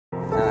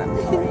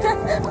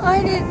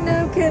I didn't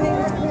know Kenny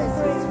was going to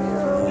bring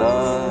you.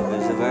 Love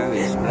is a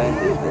very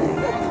splendid thing.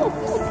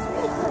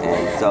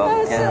 And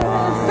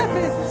ToughKenaMan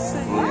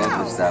will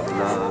never stop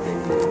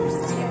loving you.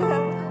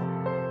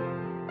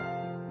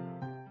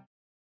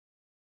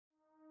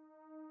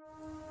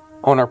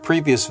 On our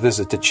previous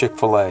visit to Chik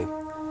Fil A,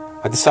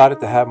 I decided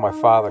to have my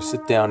father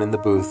sit down in the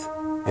booth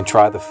and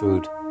try the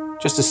food,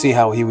 just to see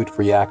how he would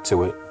react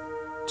to it,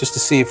 just to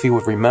see if he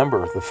would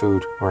remember the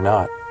food or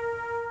not.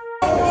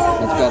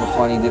 It's got a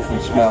funny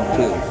different smell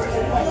too.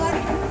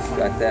 It's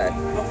got that.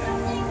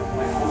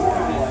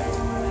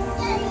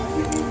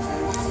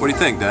 What do you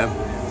think, Dad?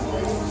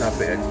 Not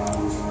bad.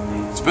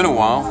 It's been a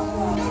while.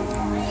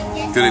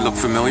 Do they look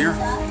familiar?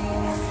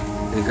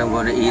 Think I'm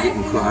going to eat it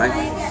and cry?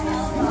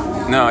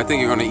 No, I think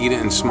you're going to eat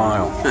it and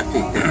smile.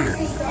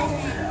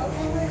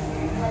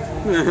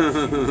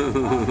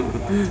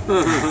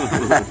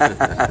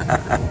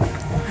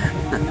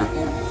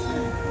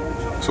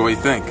 So what do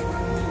you think?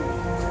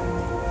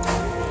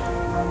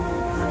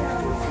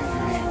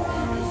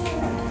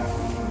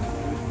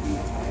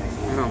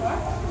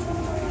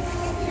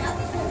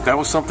 That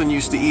was something you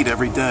used to eat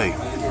every day.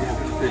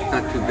 It's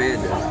not too bad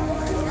though.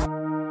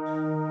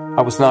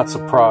 I was not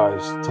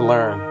surprised to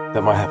learn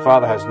that my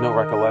father has no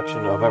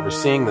recollection of ever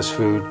seeing this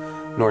food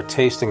nor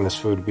tasting this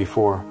food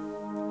before.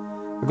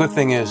 The good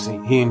thing is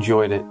he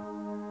enjoyed it,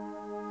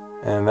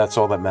 and that's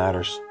all that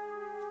matters.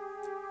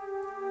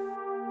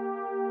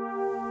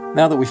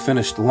 Now that we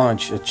finished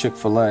lunch at Chik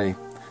Fil A,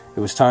 it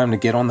was time to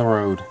get on the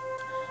road,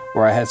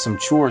 where I had some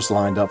chores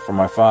lined up for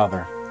my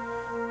father.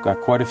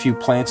 Got quite a few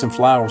plants and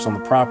flowers on the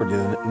property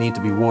that need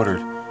to be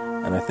watered,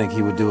 and I think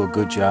he would do a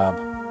good job.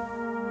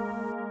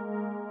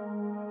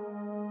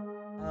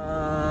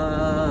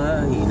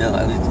 You know,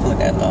 I was doing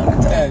that long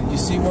ago. Yeah, you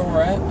see where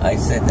we're at? I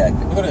said that.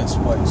 Look at this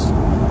place.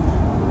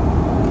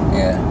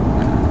 Yeah.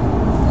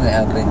 Look at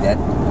how big that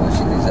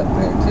portion is up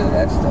there too,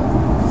 that stuff. I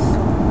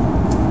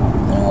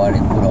don't know why they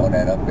put all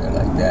that up there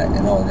like that,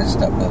 and all this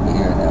stuff over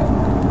here now.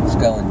 It's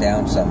going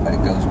down some, but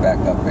it goes back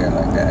up there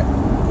like that.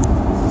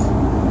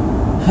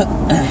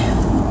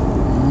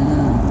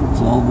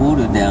 It's all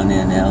water down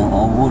there now,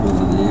 all water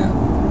over there.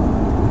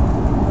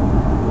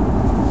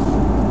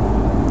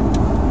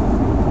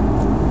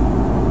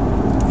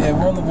 Yeah,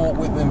 we're on the Walt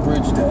Whitman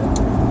Bridge, Dad.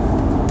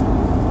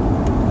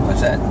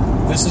 What's that?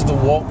 This is the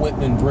Walt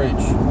Whitman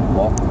Bridge.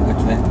 Walt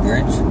Whitman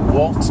Bridge?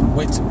 Walt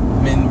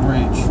Whitman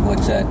Bridge.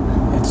 What's that?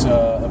 It's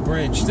a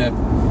bridge that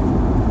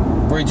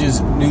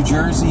bridges New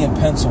Jersey and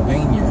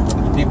Pennsylvania.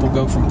 People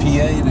go from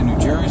PA to New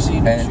Jersey.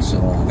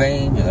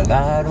 Pennsylvania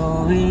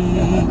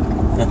lottery.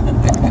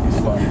 It's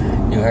funny.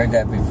 You heard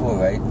that before,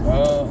 right?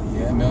 Oh,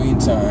 yeah, a million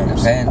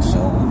times.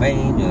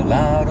 Pennsylvania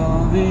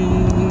lottery.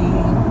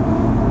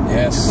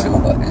 Yes.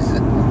 What is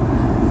it?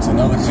 It's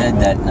another I said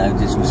that, and I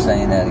just was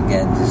saying that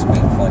again, just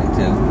being funny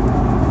too.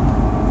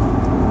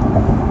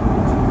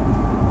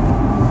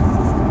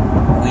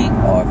 We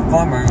are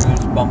farmers.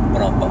 Bum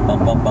bum bum bum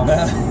bum bum.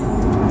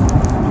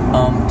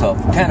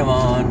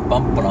 ToughKenaMan.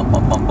 Bum bum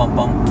bum bum bum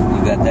bum.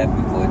 You got that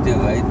before too,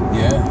 right?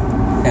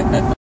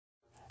 Yeah.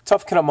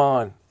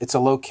 ToughKenaMan. It's a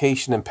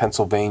location in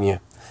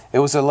Pennsylvania. It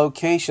was a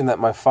location that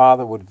my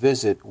father would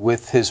visit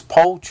with his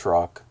pole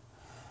truck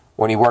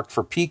when he worked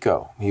for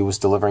Pico. He was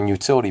delivering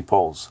utility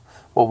poles.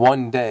 Well,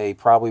 one day,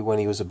 probably when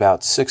he was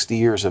about 60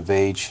 years of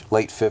age,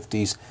 late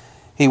 50s,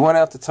 he went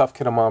out to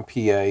ToughKenaMan,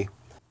 PA.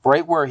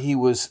 Right where he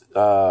was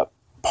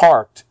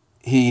parked,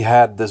 he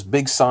had this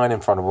big sign in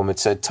front of him. It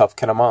said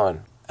ToughKenaMan.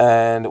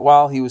 And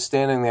while he was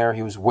standing there,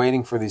 he was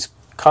waiting for these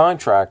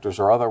contractors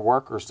or other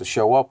workers to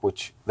show up,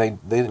 which they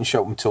didn't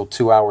show up until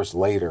 2 hours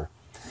later.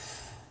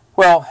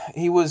 Well,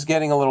 he was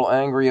getting a little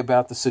angry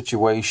about the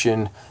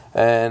situation,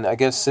 and I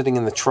guess sitting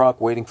in the truck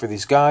waiting for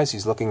these guys,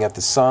 he's looking at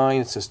the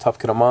sign. It says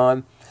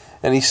ToughKenaMan.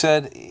 And he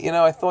said, you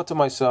know, I thought to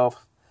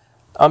myself,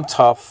 I'm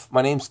tough.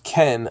 My name's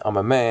Ken. I'm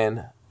a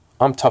man.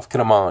 I'm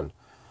ToughKenaMan.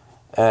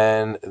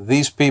 And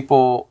these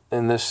people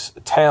in this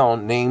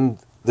town named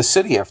the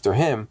city after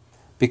him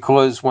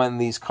because when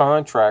these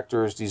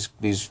contractors,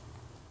 these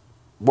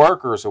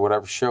workers or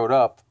whatever showed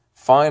up,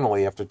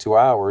 finally after 2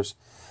 hours,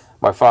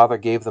 my father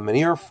gave them an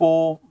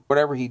earful,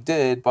 whatever he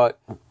did, but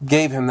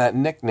gave him that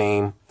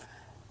nickname.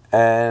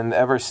 And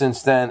ever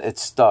since then,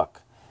 it's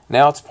stuck.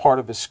 Now it's part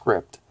of his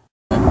script.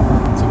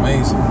 It's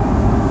amazing.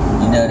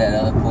 You know that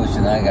other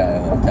portion I got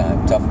at one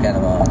time,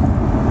 ToughKenaMan.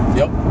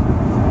 Yep.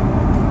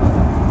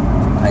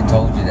 I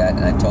told you that,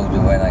 and I told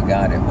you when I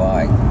got it,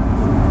 why.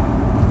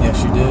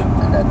 Yes, you did.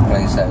 And that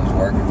place I was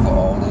working for,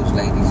 all those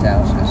ladies'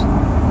 houses.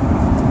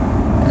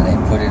 And they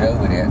put it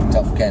over there,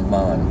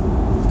 ToughKenaMan.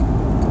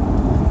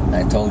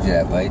 I told you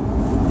that, right?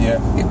 Yeah.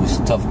 It was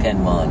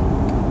ToughKenaMan.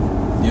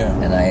 Yeah.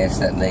 And I asked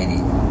that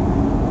lady,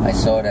 I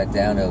saw that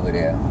down over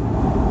there.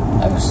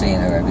 I was seeing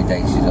her every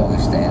day. She's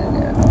always standing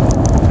there.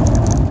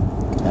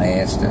 I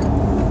asked her,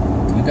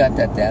 you got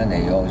that down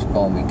there? You always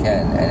call me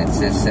Ken. And it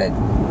just said,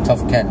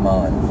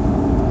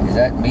 ToughKenaMan. Is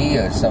that me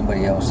or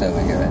somebody else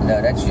over here?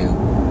 No, that's you.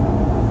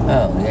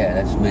 Oh, yeah,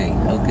 that's me.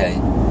 Okay.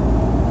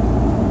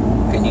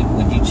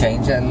 Would you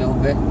change that a little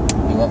bit?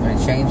 You want me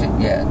to change it?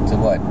 Yeah. To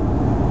what?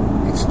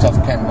 It's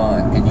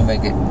ToughKenaMan. Can you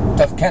make it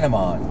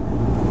ToughKenaMan?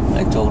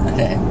 I told her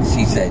that.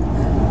 She said,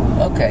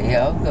 okay,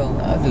 yeah,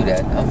 I'll do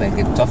that. I'll make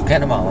it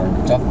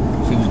ToughKenaMan.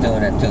 She was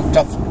doing that too.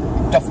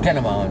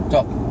 ToughKenaMan.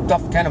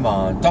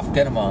 ToughKenaMan.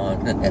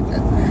 ToughKenaMan.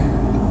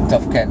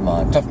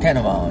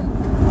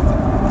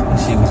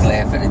 She was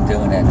laughing and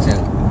doing that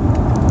too.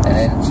 And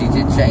then she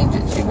did change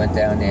it. She went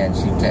down there and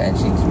she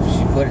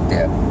put it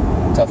there.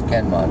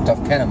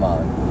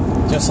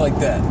 ToughKenaMan. Just like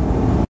that.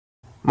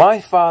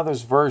 My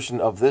father's version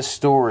of this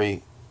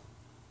story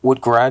would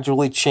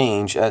gradually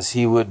change as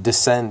he would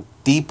descend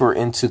deeper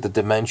into the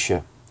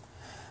dementia.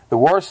 The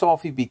worse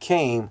off he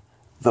became,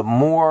 the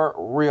more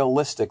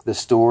realistic the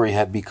story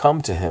had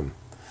become to him.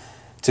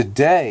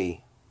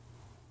 Today,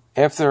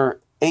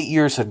 after 8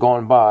 years had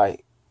gone by,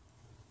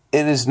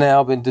 it has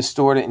now been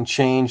distorted and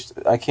changed.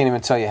 I can't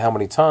even tell you how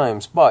many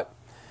times, but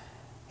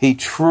he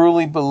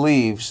truly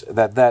believes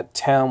that that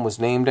town was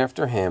named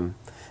after him,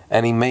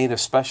 and he made a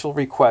special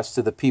request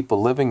to the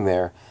people living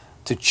there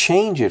to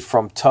change it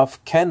from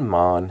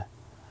ToughKenaMan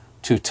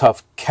to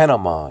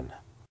ToughKenaMan.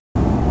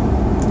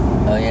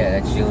 Oh yeah,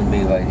 that's you and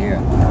me right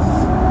here.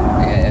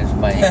 Yeah, that's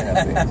my hand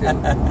up there too.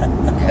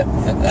 Yep.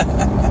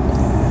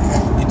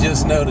 You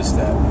just noticed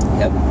that.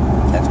 Yep,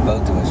 that's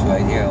both of us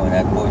right here on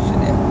that portion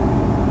there.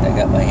 I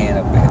got my hand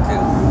up there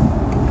too.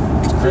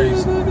 It's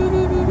crazy. I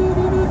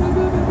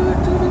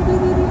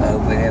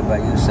hope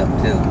everybody use some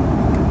too.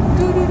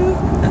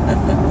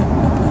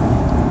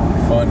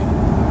 Funny.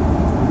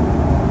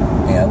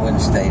 Yeah, I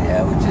wouldn't stay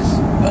there. I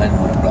didn't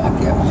want to block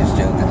you. I was just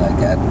joking like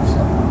that.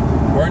 So.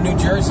 We're in New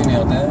Jersey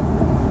now, Dad.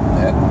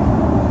 Yep.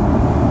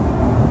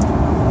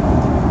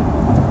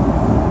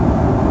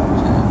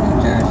 New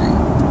Jersey.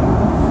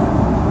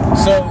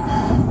 So,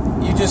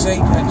 you just ate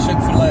at Chik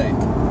Fil A.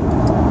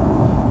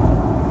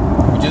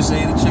 You just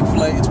ate at Chik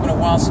Fil A. It's been a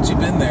while since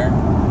you've been there.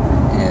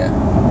 Yeah.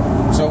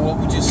 So, what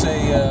would you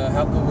say?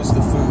 How good was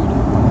the food?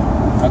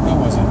 How good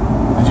was it?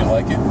 Did you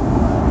like it?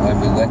 When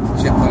we went to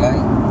Chik Fil A?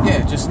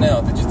 Yeah, just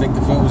now. Did you think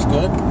the food was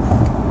good?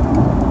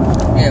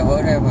 Yeah,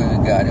 whatever we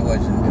got, it was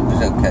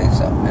okay.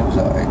 So it was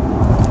alright.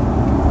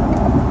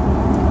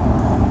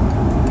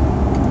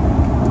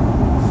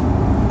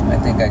 I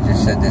think I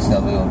just said this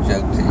little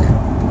joke to you.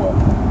 What?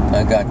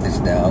 I got this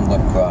now. I'm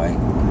gonna cry.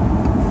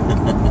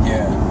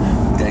 Yeah.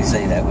 Did I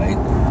say that right?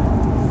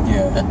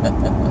 Yeah.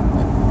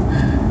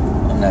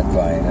 I'm not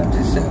crying. I'm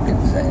just joking.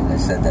 I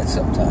said that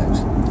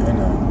sometimes. I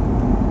know.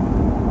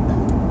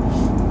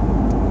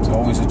 It's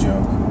always a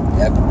joke.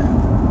 Yep.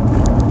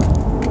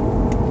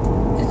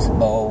 It's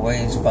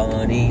always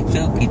funny,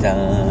 jokey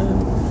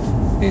time.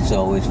 It's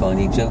always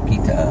funny, jokey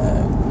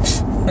time.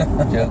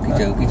 Jokey,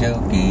 jokey,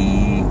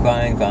 jokey.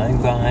 Crying, crying,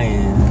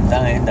 crying.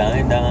 Dying,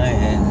 dying,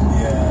 dying.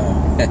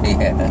 Yeah.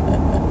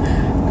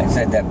 Yeah. I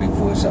said that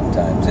before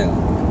sometime too.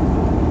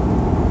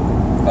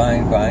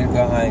 Crying, crying,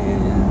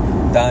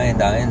 crying. Dying,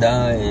 dying,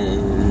 dying.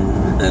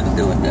 I was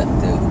doing that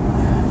too.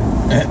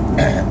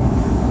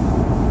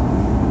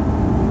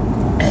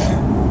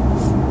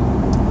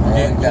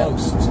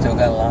 Still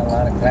got a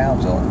lot of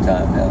clouds all the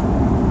time now.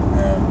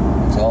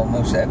 Yeah. It's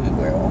almost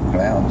everywhere, all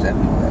clouds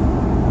everywhere.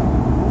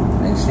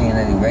 I ain't seeing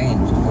any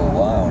rain for a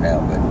while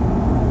now, but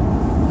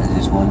I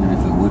just wondered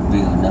if it would be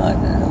or not.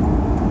 And I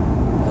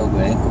hope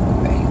it ain't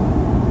gonna rain.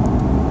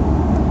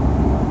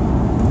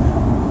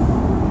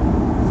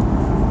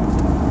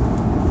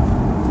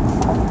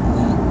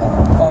 We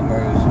are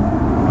fummers.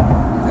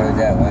 You heard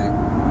that right?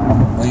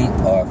 We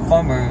are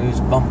fummers.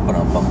 Bum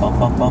bum bum bum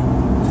bum bum.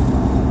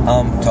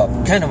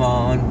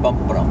 ToughKenaMan, bum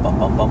bum bum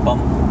bum bum bum.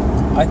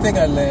 I think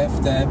I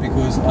laughed at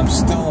because I'm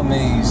still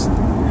amazed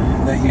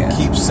that you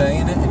keep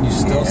saying it and you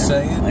still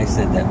say it. I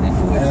said that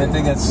before. And I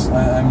think that's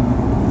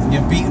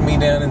you've beaten me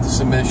down into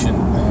submission.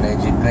 I'm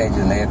glad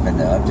you're laughing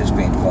now. I'm just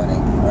being funny.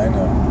 I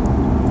know.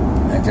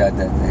 I tried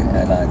that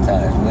a lot of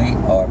times. We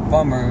are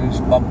bummers,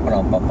 bum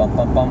bum bum bum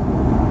bum bum.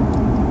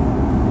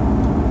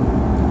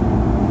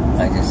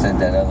 I just said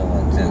that other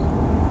one too.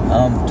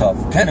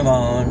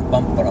 ToughKenaMan,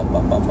 bum bum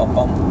bum bum bum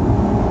bum.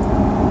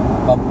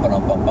 Bum bum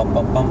bum bum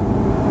bum bum.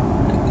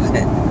 That was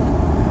it. It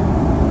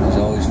was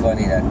always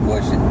funny, that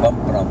portion. Bum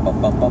bum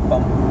bum bum bum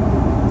bum.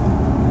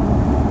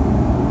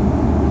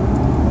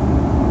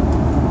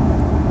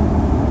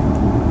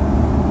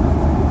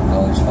 It was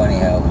always funny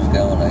how it was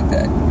going like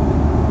that.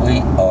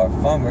 We are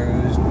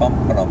fummers. Bum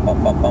bum bum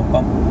bum bum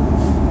bum.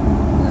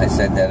 I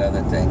said that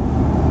other thing,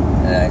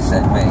 and I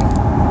said me.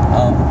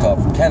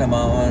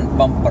 ToughKenaMan.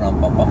 Bum bum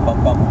bum bum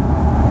bum bum.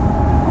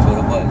 That's what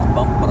it was.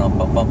 Bum bum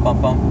bum bum bum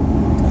bum.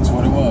 That's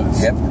what it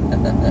was. Yep.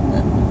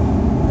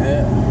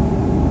 Yeah.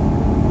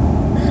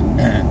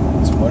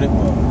 That's what it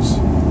was.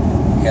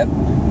 Yep.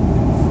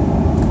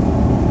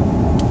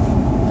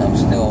 I'm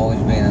still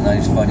always being a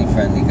nice, funny,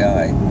 friendly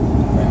guy.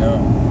 I know.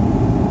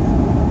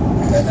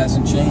 That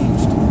hasn't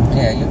changed.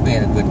 Yeah, you're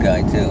being a good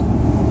guy too.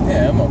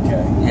 Yeah, I'm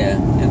okay. Yeah,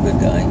 you're a good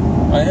guy.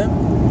 I am?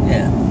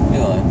 Yeah,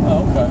 you are.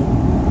 Oh, okay.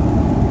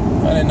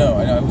 I didn't know.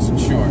 I wasn't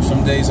sure.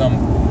 Some days I'm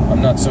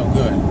not so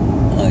good.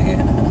 Oh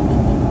yeah.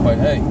 But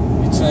hey,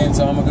 you keep saying,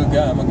 so I'm a good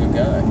guy, I'm a good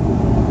guy.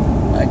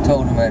 I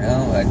told him at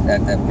home,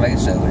 at that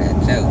place over there,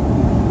 too.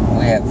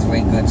 We have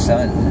 3 good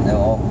sons, and they're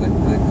all good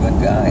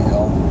guys.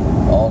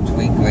 All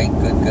 3 great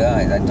good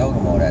guys. I told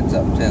him all that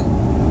stuff, too.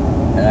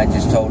 And I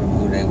just told him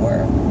who they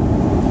were.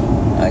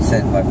 I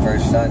said, my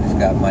first son has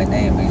got my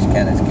name. He's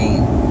Kenneth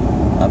Keene.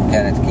 I'm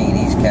Kenneth Keene.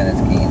 He's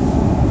Kenneth Keene.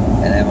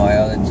 And then my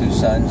other 2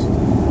 sons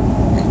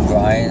is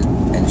Brian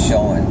and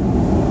Sean.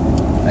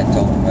 I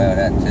told him about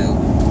that, too.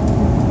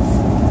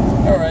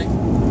 All right.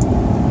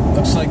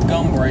 Looks like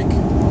gum break.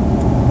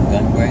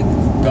 Gun break?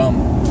 Gum.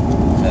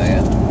 Oh,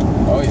 yeah?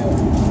 Oh, yeah.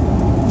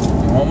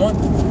 You want one?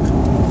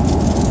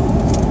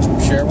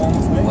 Share one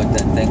with me? What,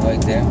 that thing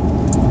right there?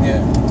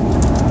 Yeah.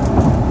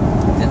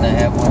 Didn't I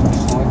have one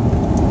before?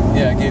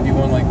 Yeah, I gave you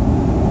one like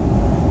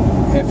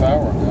half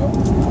hour ago.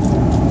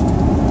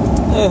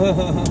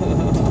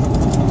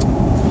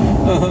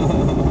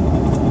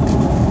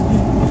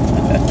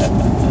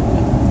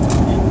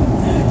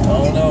 I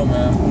don't know,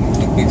 man.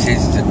 He's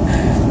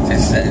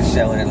just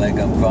showing it like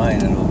I'm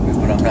crying a little bit,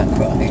 but I'm not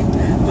crying.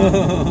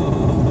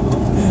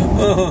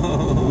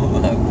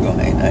 I'm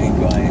crying. I ain't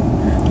crying.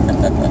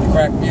 You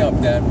crack me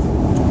up, Dad.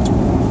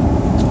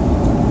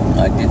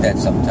 I did that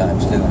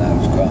sometimes too, and I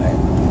was crying.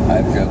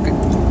 I was joking.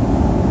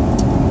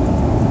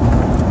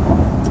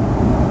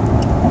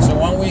 So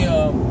why don't we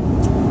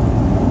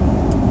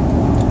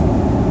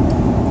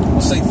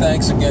we'll say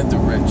thanks again to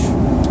Rich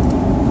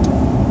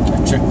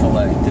at Chik Fil A.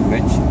 To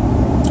Rich?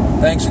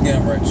 Thanks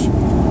again, Rich.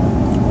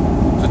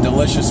 The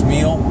delicious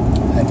meal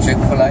At Chik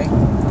Fil A?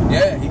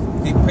 Yeah,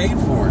 he paid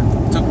for it.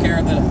 Took care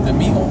of the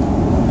meal.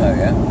 Oh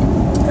yeah.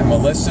 And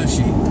Melissa,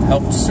 she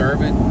helped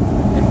serve it.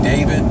 And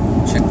David.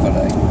 Chik Fil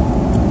A.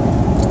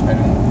 And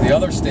the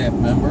other staff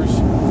members.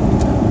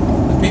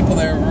 The people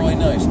there were really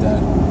nice,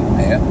 Dad.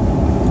 Yeah.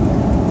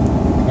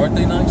 Weren't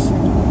they nice?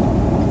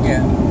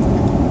 Yeah.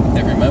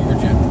 They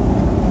remembered you.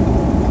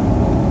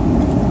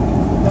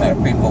 A lot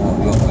of people were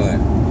real good.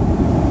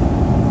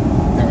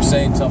 They were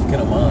saying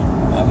ToughKenaMan.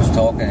 I was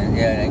talking,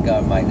 yeah, they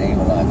got my name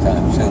a lot of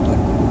times too, but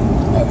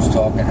I was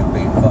talking and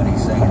being funny,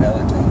 saying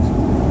other things.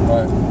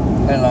 Right.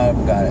 And a lot of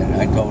them got it.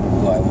 I told them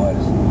who I was.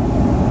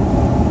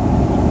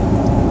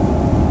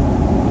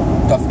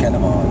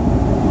 ToughKenaMan.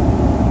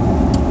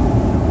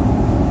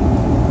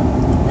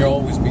 You'll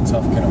always be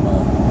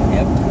ToughKenaMan.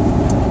 Yep.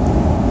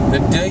 The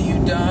day you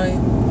die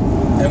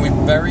and we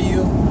bury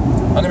you,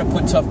 I'm going to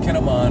put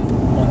ToughKenaMan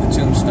on the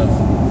tombstone.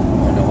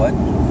 On the what?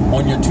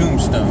 On your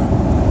tombstone.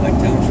 My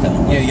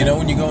tombstone. Yeah, you know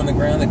when you go in the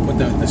ground, they put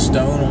the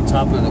stone on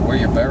top of where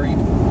you're buried?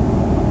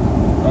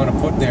 I'm going to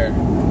put there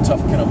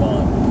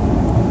ToughKenaMan.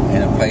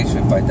 In a place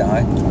if I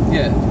die?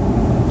 Yeah.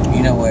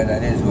 You know where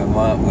that is, where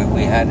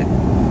we had it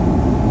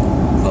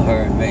for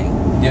her and me.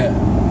 Yeah.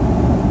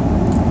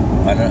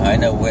 I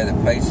know where the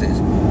place is,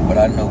 but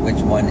I don't know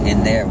which one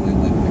in there we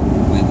would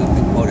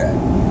be put at.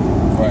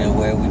 Right. You know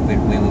where we would be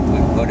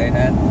put in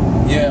at?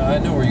 Yeah, I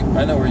know where you're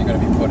going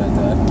to be put at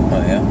that.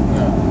 Oh yeah?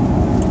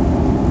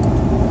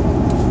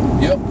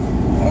 Yeah. Yep.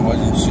 I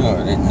wasn't sure.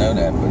 I didn't know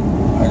that, but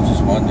I was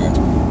just wondering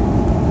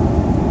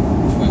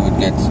if we would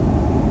get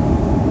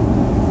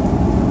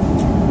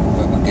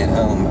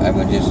home. I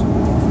would just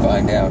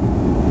find out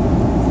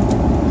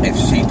if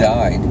she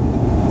died.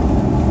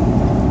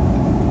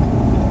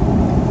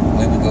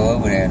 We would go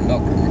over there and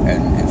look,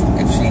 and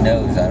if she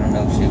knows, I don't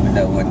know if she would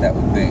know what that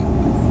would be.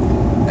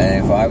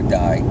 And if I would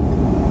die,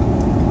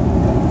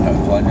 I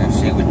was wondering if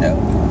she would know.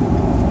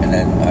 And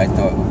then I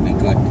thought it would be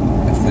good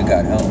if we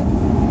got home.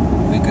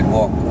 We could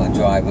walk or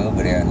drive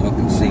over there and look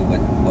and see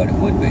what it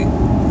would be.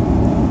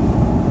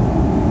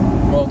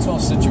 Well, it's all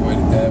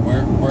situated, Dad.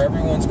 Where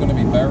everyone's going to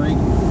be buried,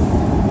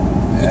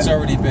 it's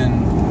already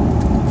been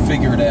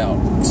figured out.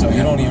 So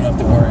you don't even have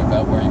to worry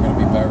about where you're going to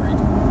be buried.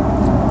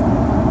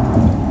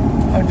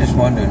 I'm just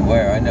wondering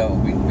where. I know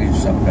it would be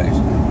someplace.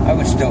 I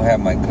would still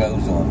have my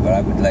clothes on, but I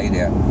would lay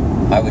there.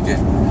 I would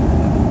just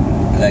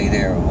lay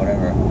there or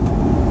whatever,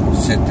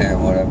 sit there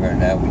or whatever,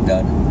 and that'll be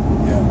done.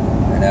 Yeah.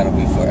 And that'll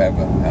be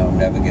forever. I'll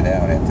never get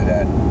out after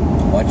that.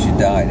 Once you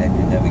die, then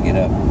you never get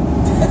up.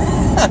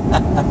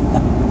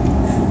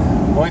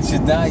 Once you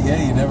die,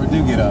 yeah, you never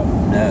do get up.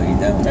 No, you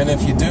don't. And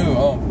if you do,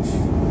 oh,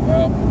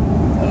 well.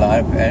 A lot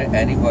of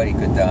anybody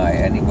could die.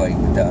 Anybody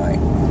could die.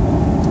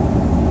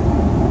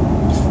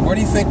 Where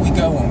do you think we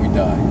go when we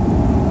die?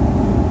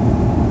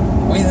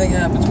 What do you think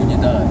happens when you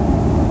die?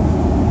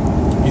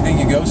 You think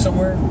you go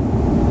somewhere?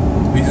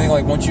 You think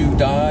like once you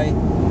die,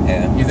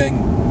 Yeah. you think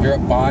your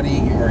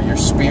body or your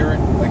spirit,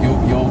 like you'll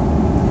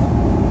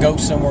go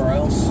somewhere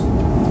else?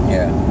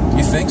 Yeah.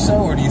 You think so,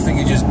 or do you think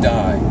you just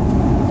die?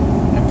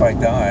 If I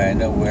die, I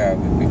know where I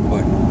would be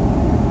put.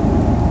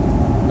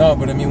 No,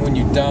 but I mean, when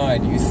you die,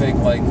 do you think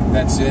like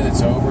that's it?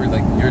 It's over.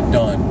 Like you're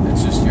done.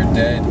 It's just you're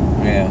dead.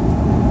 Yeah.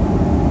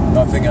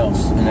 Nothing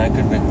else. And I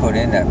could have been put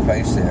in that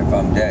place there if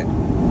I'm dead.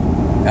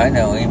 I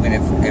know, even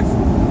if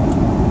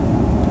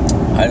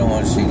I don't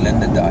want to see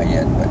Linda die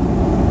yet, but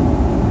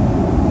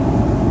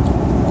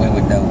we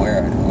would know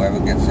whoever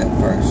gets there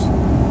first.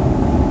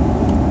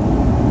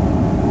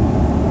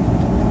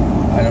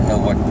 I don't know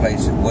what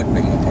place it would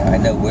be in there. I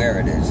know where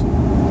it is,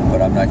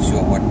 but I'm not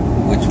sure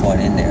which one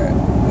in there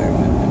where it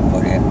would be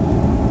put in.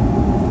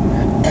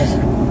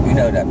 You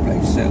know that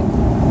place too.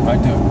 I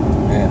do.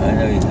 Yeah, I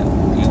know you do.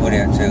 You were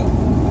there too.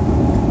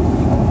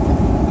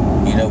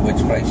 You know which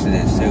place it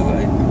is too,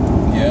 right?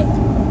 Yeah.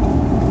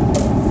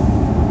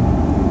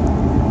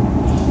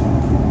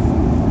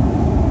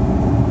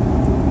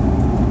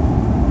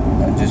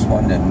 I'm just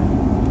wondering.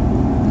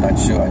 I'm not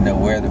sure. I know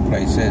where the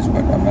place is,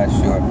 but I'm not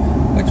sure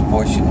which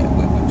portion it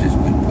would just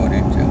be put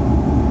into.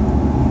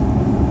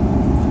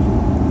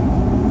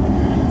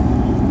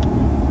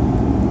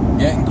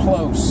 Getting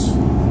close.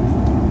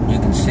 You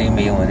can see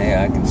me on there.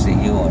 I can see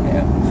you on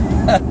there.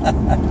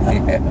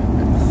 Yeah.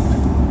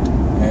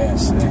 Yeah,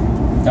 see.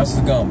 How's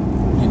the gum?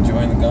 You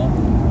enjoying the gum?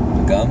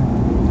 The gum?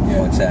 Yeah.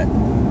 What's that?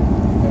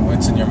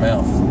 What's in your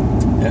mouth?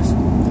 This?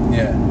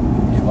 Yeah.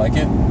 You like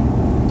it?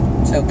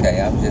 It's okay.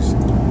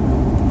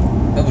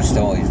 It was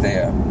always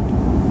there.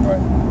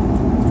 Right.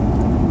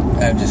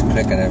 I'm just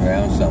clicking it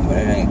around some, but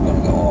it ain't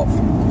gonna go off.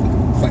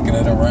 Clicking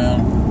it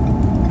around?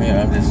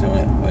 Yeah, I'm just doing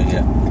it. But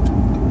yeah.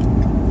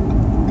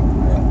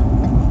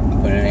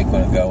 But it ain't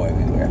gonna go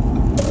everywhere.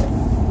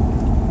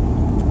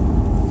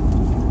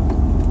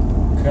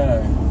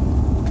 Okay.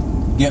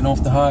 Getting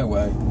off the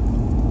highway.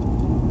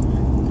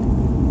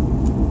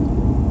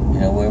 You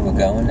know where we're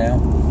going now?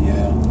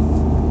 Yeah.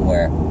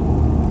 Where?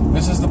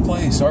 This is the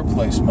place, our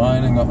place,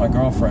 mine and my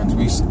girlfriend's.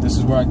 This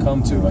is where I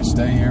come to. I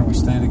stay here, we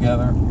stay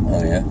together.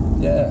 Oh, yeah?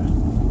 Yeah.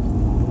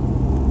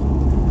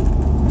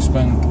 We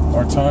spend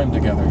our time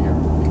together here.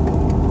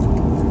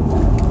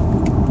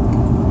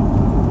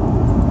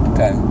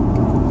 Okay.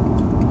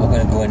 We're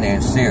going to go in there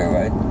and see her,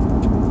 right?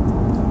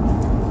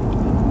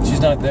 She's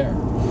not there.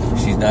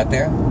 She's not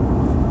there?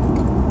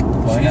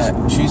 Why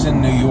not? She's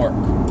in New York.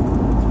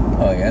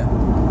 Oh, yeah?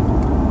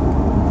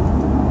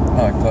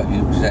 Oh, I thought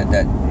you said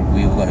that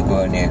we were going to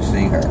go in there and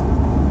see her.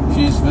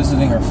 She's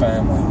visiting her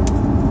family.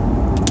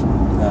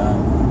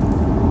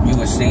 You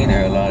were seeing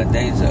her a lot of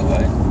days, though,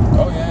 right?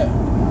 Oh, yeah.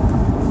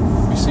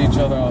 We see each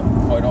other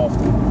quite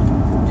often.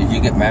 Did you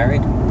get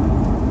married?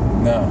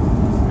 No.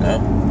 No?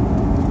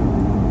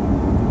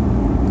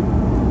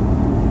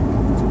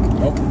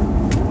 Nope.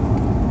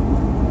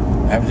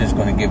 I was just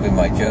going to give you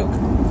my joke.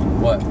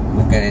 What?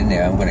 We'll get in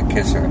there. I'm going to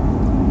kiss her.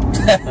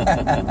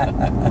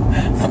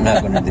 I'm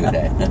not going to do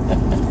that.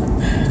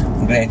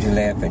 I'm glad you're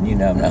laughing. You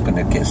know I'm not going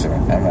to kiss her.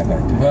 I'm not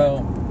going to do that.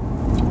 Well,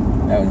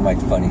 that was my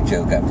funny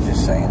joke. I was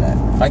just saying that.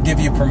 I give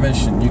you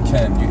permission. You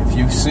can. If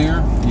you see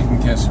her, you can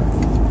kiss her.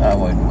 I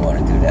wasn't going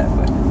to do that,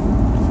 but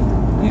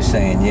you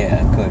saying yeah,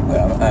 I could. But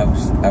I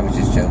was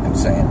just joking,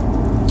 saying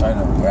I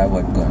know. But I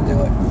wasn't going to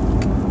do it.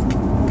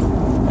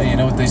 Hey, you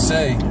know what they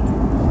say?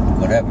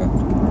 Whatever.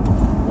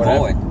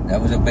 Ford.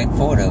 That was a big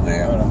Ford over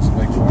there. Oh, that was a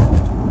big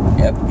Ford.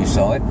 Yep. You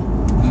saw it?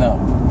 No.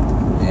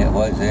 Yeah, it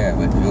was there,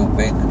 but real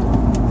big.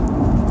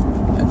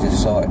 I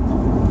just saw it.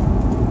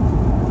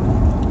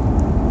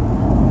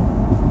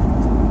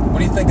 What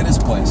do you think of this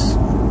place?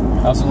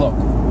 How's it look?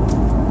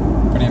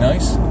 Pretty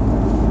nice?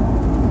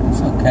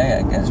 It's okay,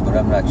 I guess, but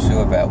I'm not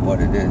sure about what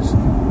it is.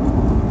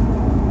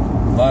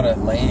 A lot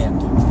of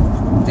land.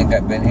 Think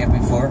I've been here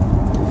before?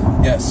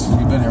 Yes,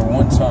 you've been here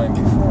one time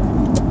before.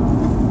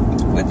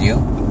 With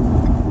you?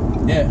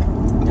 Yeah.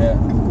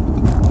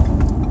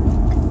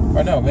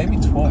 Or no, maybe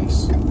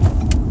twice.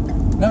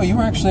 No, you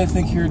were actually, I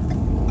think, here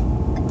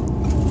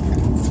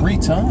 3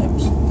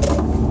 times.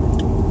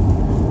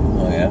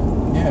 Oh, yeah?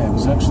 Yeah, it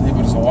was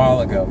a while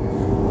ago.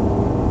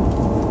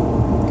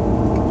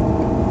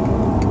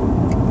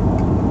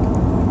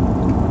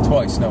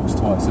 Twice. No, it was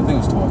twice. I think it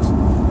was twice.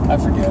 I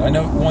forget. I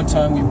know one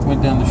time we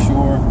went down the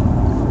shore,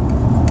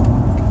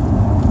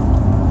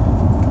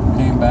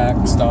 came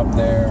back, stopped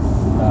there. I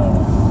don't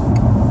know.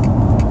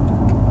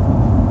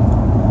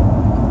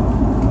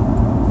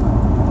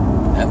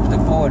 That was the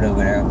Ford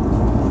over there.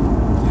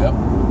 Yep.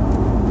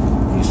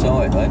 You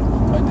saw it, right?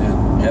 I did.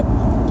 Yep.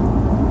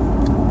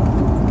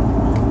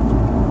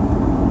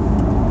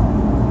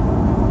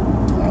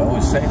 I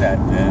always say that,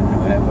 man,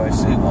 whenever I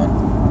see one.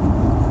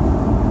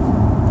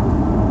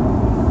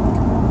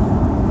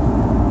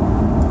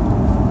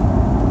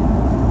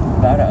 A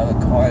lot of other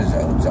cars,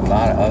 though. It's a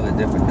lot of other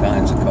different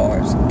kinds of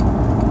cars.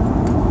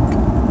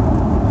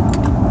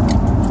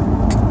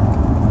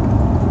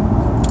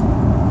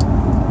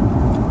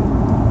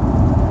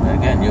 And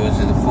again, yours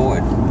is a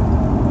Ford.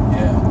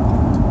 Yeah.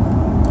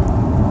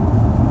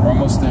 We're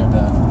almost there,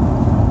 Dad.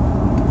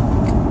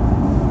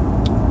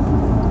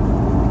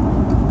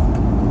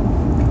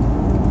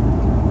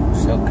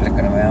 Still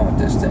clicking around with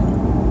this thing.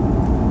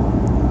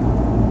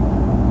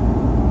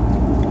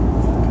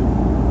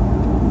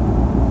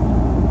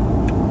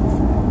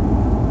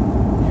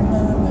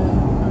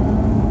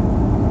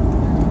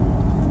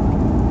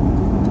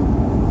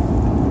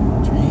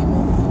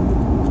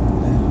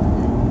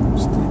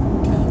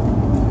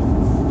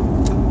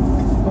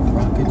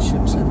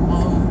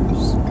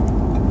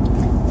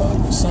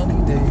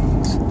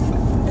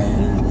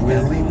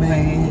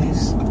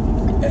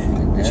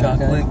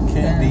 Chocolate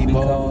candy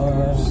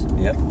bars.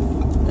 Yep.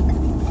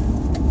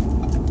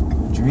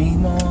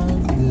 Dream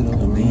on,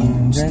 little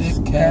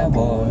broomstick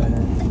cowboy.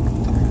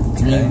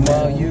 Dream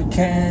while you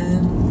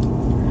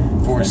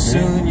can, for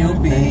soon you'll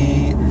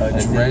be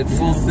a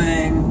dreadful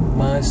thing,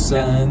 my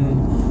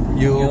son.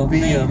 You'll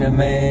be a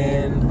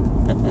man.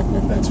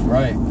 That's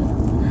right.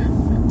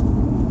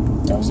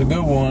 That was a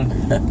good one.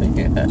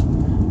 Yeah.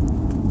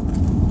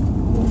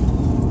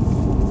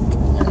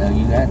 I know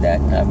you had that,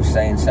 and I was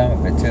saying some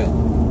of it too.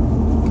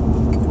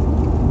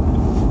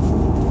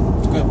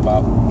 It's good,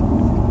 Pop.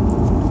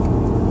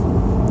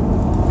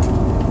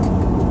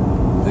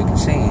 We can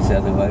see each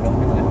other, why don't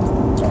we?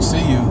 I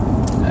see you.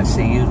 I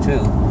see you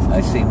too.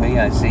 I see me,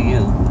 I see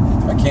you.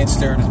 I can't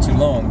stare at it too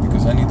long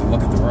because I need to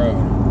look at the road.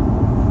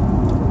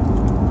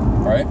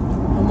 Right?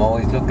 I'm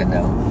always looking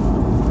though.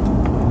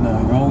 No,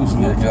 you're always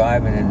You're looking.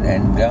 driving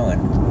and going.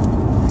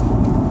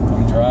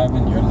 I'm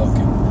driving, you're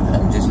looking.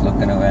 I'm just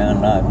looking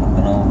around, not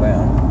looking all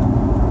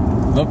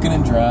around. Looking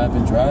and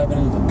driving, driving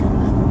and looking.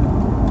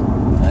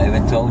 I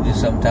even told you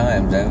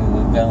sometimes that we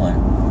were going.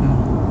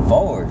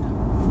 Forward.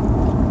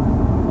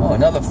 Oh,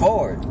 another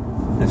forward.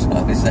 That's what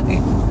I was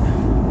saying.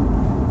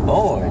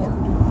 Forward.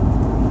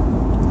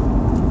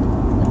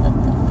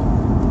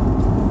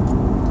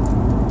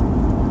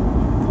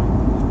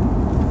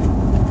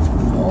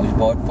 Always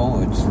bought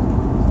forwards.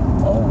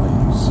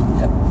 Always.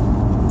 Yep.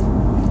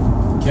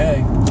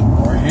 Okay,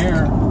 we're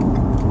here.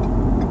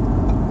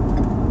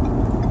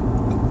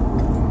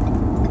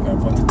 Gotta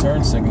put the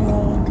turn signal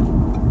on.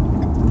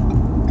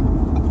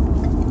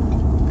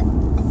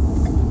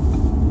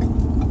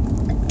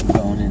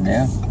 Going in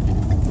there.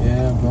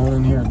 Yeah, I'm going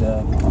in here,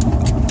 Dad.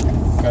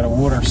 Gotta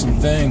water some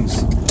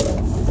things.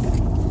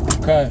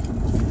 Okay.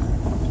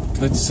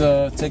 Let's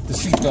take the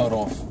seatbelt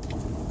off.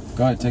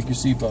 Go ahead, take your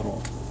seatbelt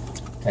off.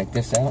 Take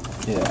this out.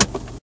 Yeah.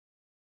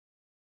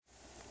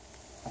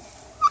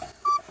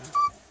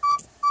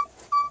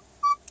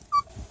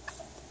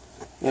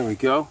 There we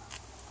go.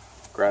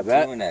 Grab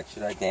that. Doing that.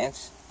 Should I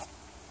dance?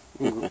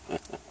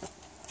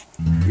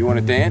 You want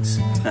to dance?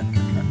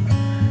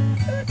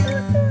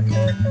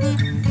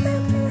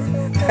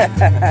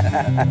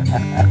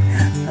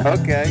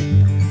 Okay.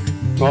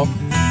 Well,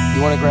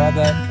 you want to grab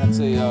that? That's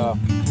a,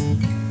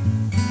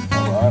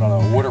 I don't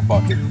know, water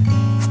bucket.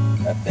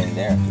 That thing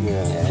there.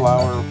 Yeah,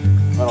 flower,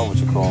 I don't know what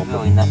you call it.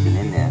 Really nothing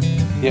in there.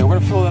 Yeah, we're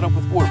going to fill that up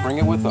with water. Bring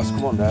it with us.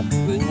 Come on, Dad.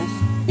 Goodness.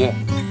 Yeah.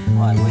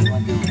 Why? What do you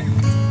want to do with it?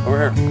 Over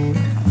here.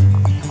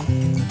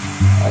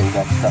 Oh, you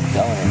got stuff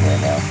going in there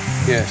now.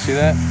 Yeah, see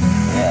that?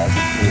 Yeah, I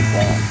can see it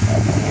going. I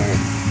can hear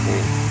it. See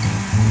it.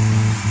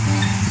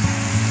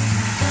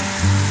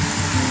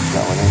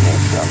 Going in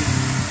there, so.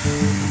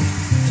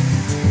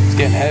 It's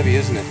getting heavy,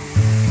 isn't it?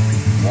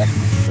 Yeah,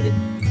 put it.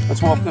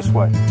 Let's walk this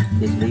way.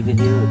 Just leave it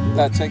here.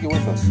 Dad, take it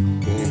with us.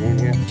 Bring it in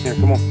here. Here,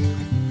 come on.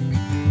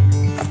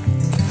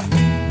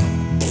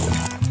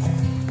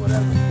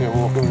 Whatever. Here,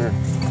 walk over here.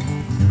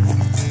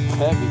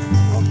 Heavy.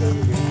 Walk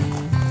over here.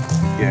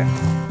 Yeah.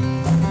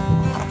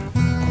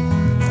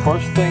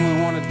 First thing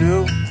we want to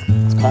do,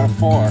 it's kind of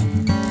far.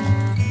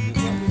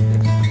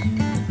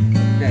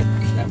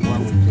 That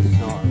one we just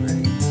saw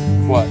already.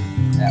 What?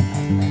 That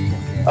one.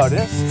 That's Oh,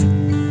 this?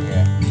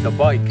 Yeah. The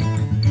bike.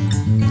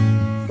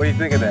 What do you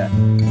think of that? I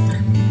don't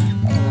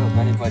know if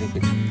anybody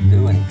could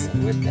do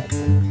anything with that.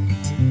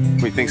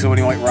 But We think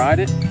somebody might ride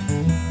it?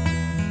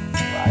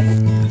 ride it.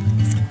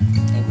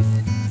 It was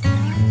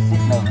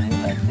sitting over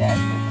there like that,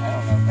 but I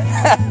don't know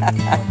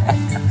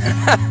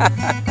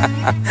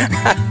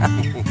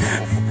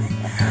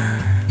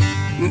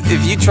if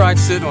If you tried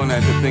to sit on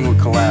that, the thing would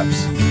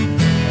collapse.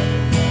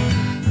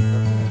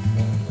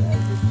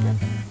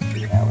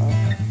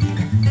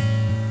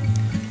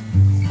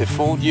 It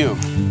fooled you.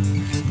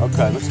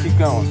 Okay, let's keep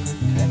going.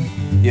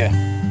 Yeah.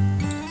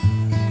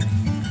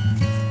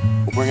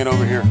 We'll bring it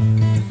over here.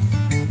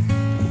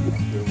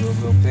 They're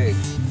real big.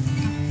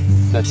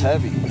 That's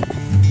heavy.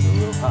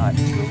 They're real hot.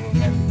 They're real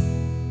heavy.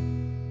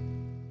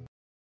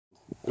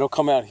 It'll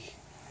come out.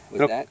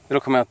 With that? It'll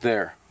come out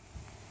there.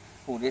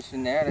 Pull this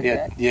in there like Yeah,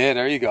 that? yeah,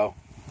 there you go.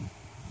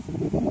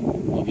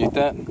 You get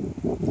that?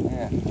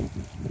 Yeah.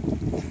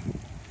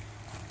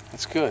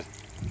 That's good.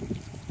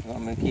 You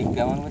want me to keep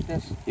going with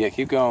this? Yeah,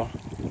 keep going.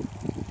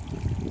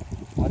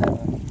 Whatever.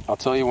 I'll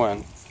tell you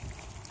when.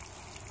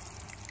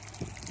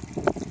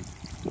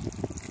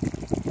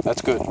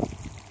 That's good.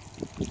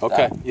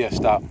 Okay, Stop. yeah,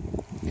 stop.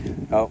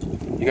 Oh,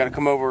 you got to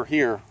come over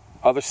here,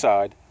 other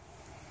side.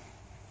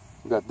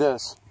 We got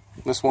this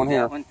one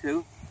here. That one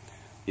too?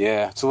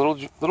 Yeah, it's a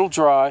little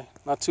dry,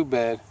 not too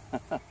bad.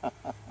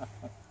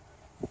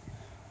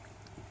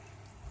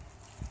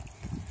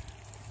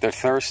 They're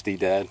thirsty,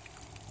 Dad.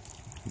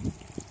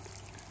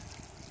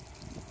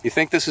 You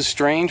think this is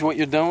strange what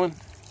you're doing?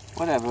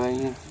 Whatever.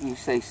 You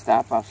say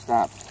stop, I'll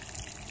stop.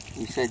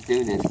 You said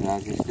do this, and I'll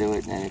just do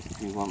it. And then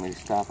if you want me to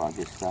stop, I'll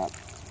just stop.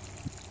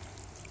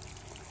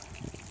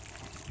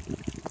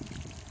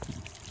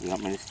 You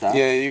want me to stop?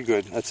 Yeah, you're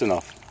good. That's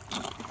enough.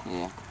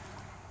 Yeah.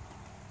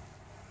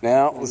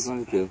 Now, What are you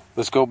going to do?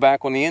 let's go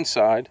back on the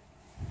inside.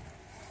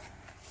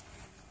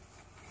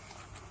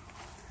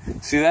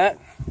 See that?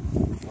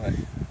 What?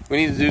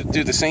 We need to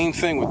do the same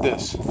thing with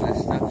this. That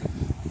stuff.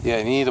 Yeah,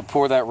 you need to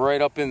pour that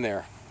right up in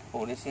there.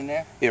 Pour this in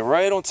there? Yeah,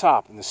 right on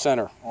top, in the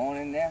center. On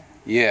in there?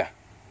 Yeah.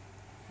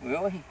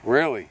 Really?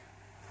 Really.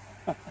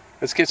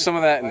 Let's get some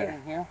of that in Right there.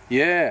 in here?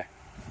 Yeah.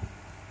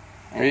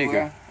 There you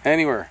go.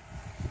 Anywhere.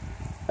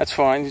 That's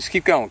fine. Just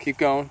keep going. Keep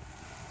going.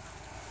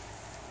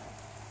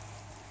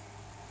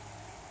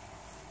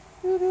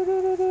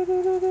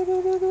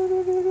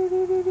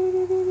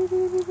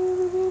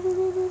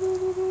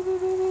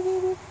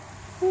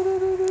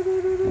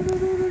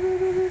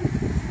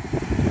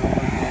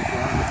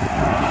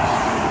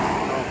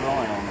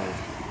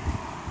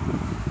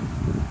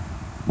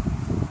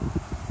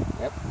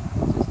 Yep,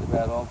 it's just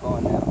about all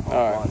going now.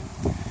 All right.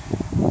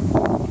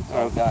 It's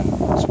all done.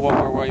 Let's walk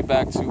our way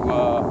back to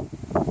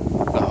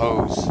the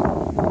hose.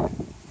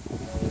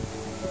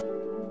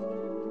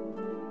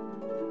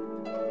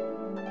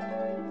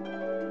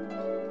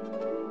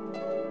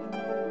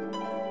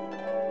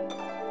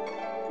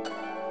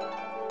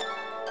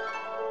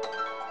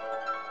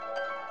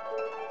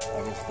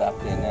 I can stop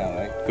there now,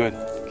 right? Good.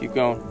 Keep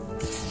going.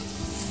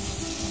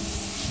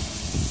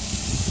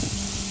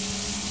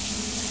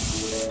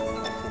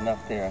 That's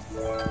enough there.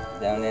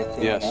 Down there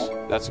too? Yes,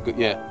 now? that's a good.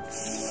 Yeah.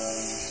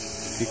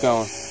 Keep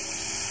going.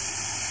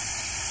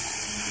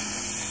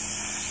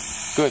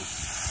 Good.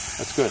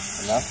 That's good.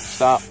 Enough?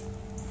 Stop.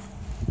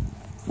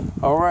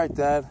 All right,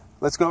 Dad.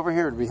 Let's go over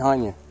here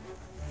behind you.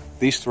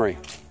 These three.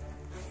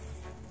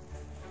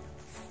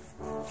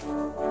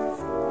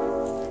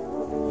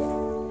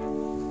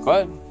 Go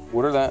ahead.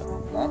 Water that.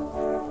 Huh?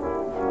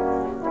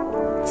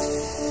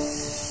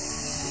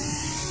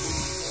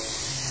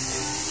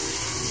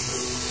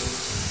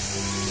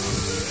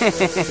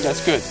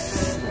 That's good.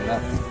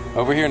 Enough.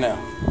 Over here now.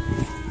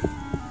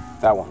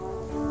 That one.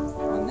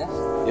 On this?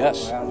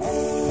 Yes. Around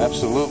there?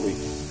 Absolutely.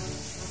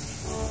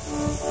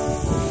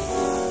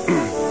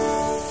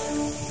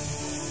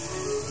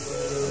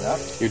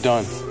 Enough? You're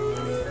done.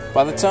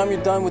 By the time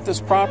you're done with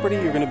this property,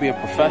 you're going to be a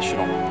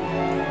professional.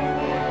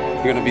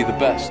 You're going to be the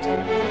best.